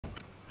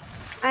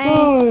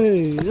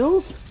Hey, that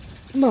was...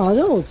 No,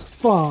 that was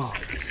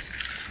fucked.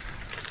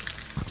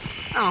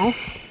 Oh.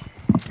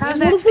 How's What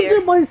that did you feel?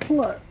 do my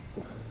clip?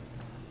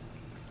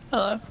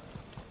 Hello.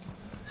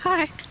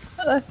 Hi.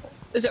 Hello.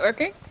 Is it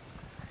working?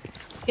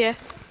 Yeah.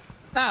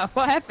 Oh,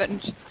 what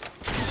happened?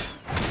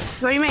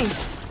 What do you mean?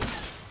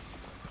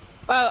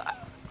 Well,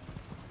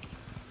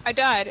 I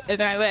died and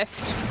then I left.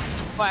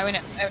 Well, I went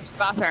to the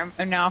bathroom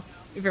and now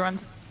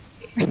everyone's...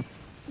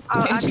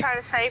 I tried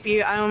to save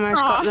you. I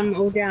almost got them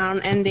all down,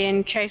 and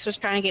then Chase was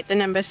trying to get the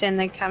Nimbus and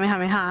the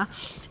Kamehameha,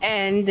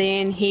 and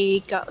then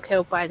he got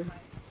killed by them.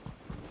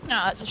 Oh,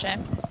 that's a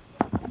shame.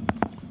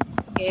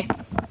 Yeah.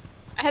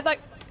 I had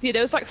like... Yeah,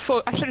 there was like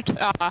 4... I should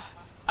have...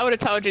 I would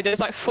have told you there's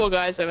like 4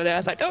 guys over there. I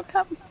was like, don't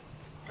come.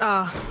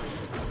 Oh.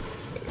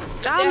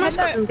 I I almost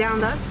had got them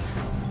down though.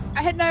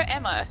 I had no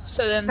ammo,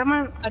 so then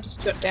I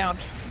just got down.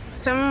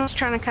 Someone was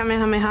trying to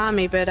Kamehameha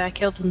me, but I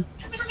killed him.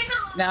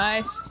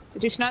 Nice.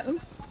 Did you snipe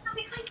them?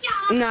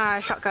 No,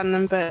 I shotgunned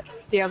them, but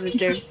the other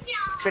dude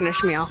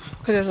finished me off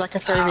because it was like a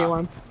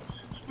 3v1.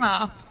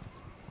 Oh.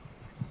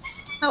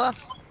 Oh well.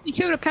 You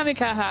killed a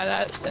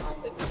kamikaze.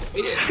 That's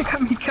weird.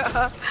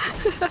 Kamikaze.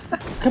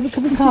 Come,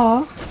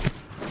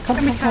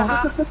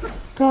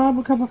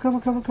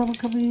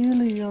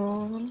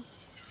 chameleon.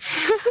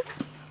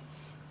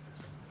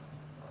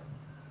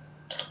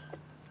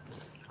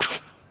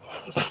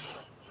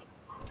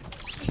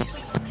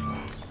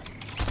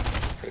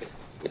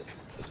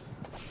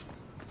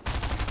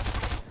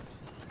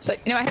 So,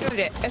 you know, I have an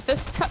idea. If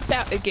this cuts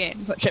out again,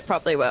 which it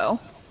probably will,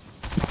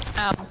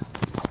 oh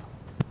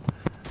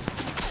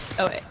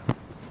wait.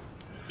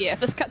 Yeah, if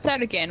this cuts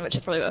out again, which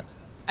it probably will,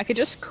 I could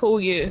just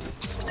call you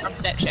on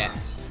Snapchat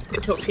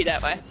and talk to you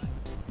that way.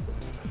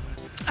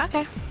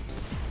 Okay.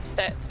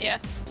 That, yeah.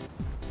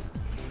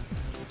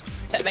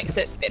 That makes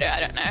it better, I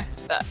don't know,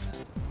 but...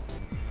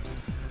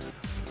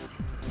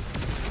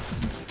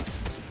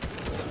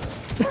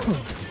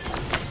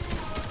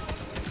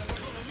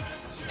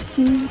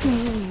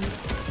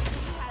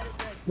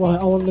 Right,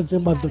 I want to do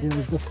my video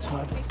this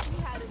time.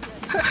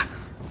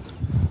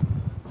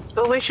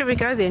 Well, where should we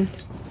go then?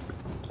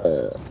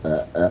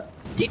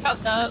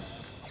 Default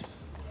notes.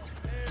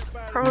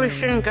 Probably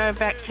shouldn't go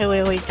back to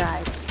where we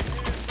died.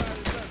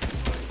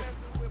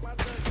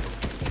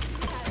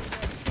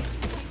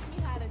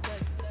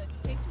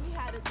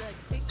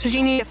 Because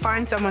you need to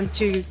find someone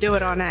to do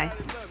it on, eh?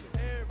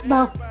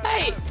 No,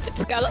 Hey,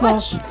 it's Scarlet no,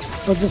 Witch.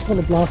 I just want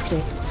to blast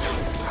it.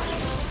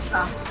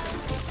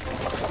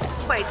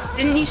 Wait,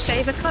 didn't you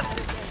save a clip?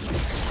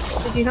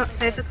 Did you not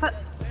save the clip?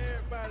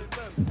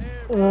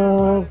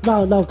 No,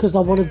 because I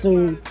want to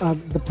do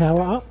the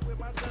power up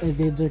and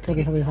then do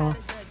Kamehameha.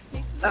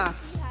 Ah.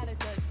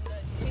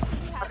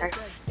 Okay.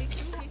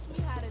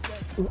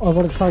 I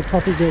want to try and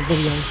copy their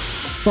video,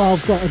 but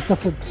I've got a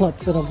different clip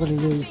that I'm going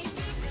to use.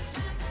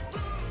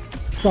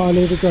 So I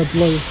need to go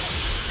blue.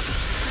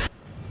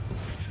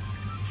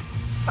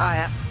 Oh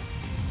yeah.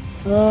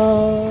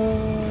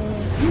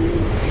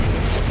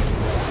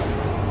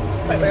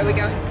 Wait, where are we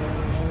going?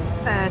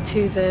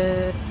 To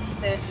the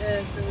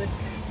list.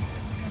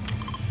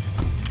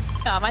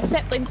 Oh, my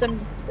sapling's in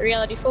the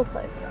Reality 4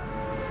 place. Oh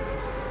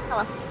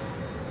well.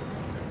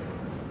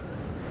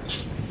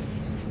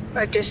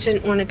 I just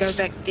didn't want to go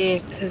back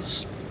there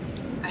because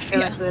I feel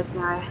like we'd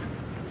die.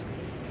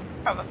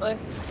 Probably.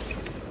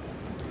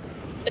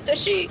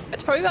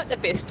 It's probably like the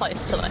best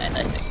place to land, I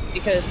think,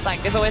 because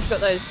like they've always got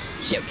those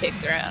shield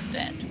kegs around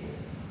and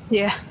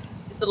Yeah.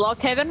 it's a log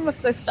cabin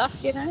with the stuff,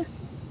 you know?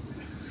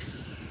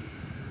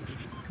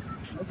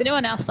 Is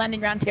anyone else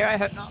landing around here? I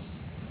hope not.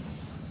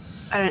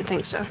 I don't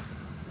think so.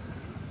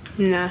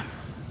 No.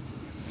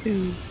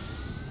 Do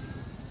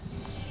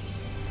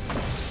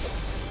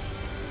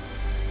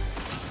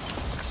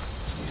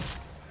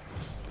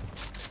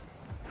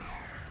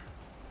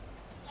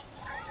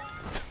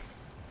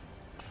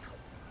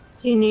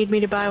you need me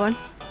to buy one?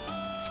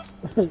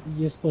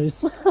 Yes,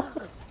 please.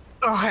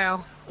 Oh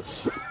hell.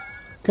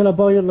 Can I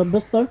borrow your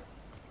Nimbus though?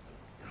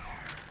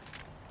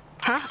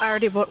 Huh? I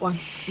already bought one.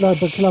 No,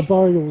 but can I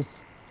borrow yours?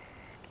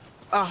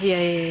 Oh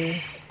yeah.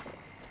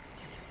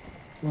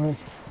 Right.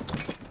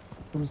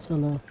 I'm just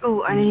gonna...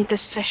 Oh, I need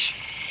this fish.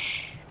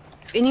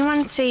 If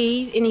anyone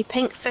sees any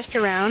pink fish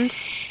around,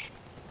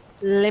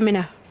 let me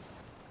know.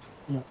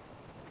 Yeah.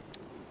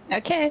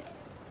 Okay.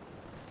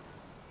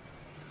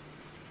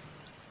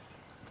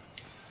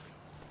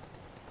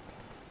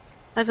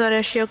 I got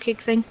a shield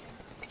kick thing.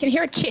 I can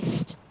hear a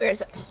chest. Where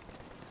is it?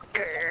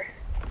 Grr.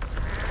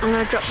 I'm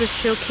gonna drop this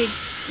shield kick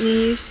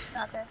news.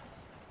 Okay.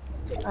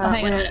 Oh,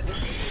 hang on a minute.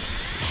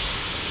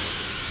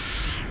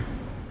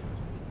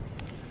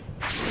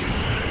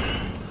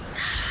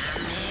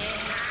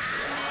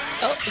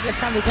 Oh, is it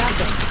coming down?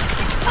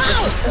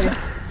 Oh!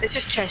 It's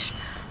just Chase.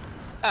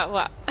 Oh,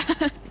 what?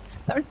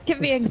 Don't give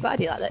me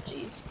anxiety like that,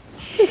 jeez.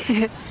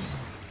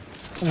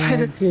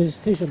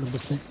 Here's your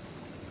Nimbus thing.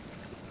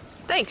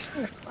 Thanks.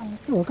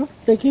 You're welcome.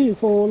 Thank you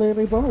for letting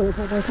me borrow it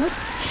for my club.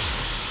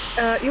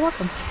 You're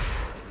welcome.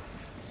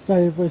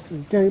 Save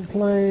recent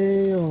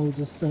gameplay, I'll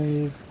just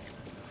save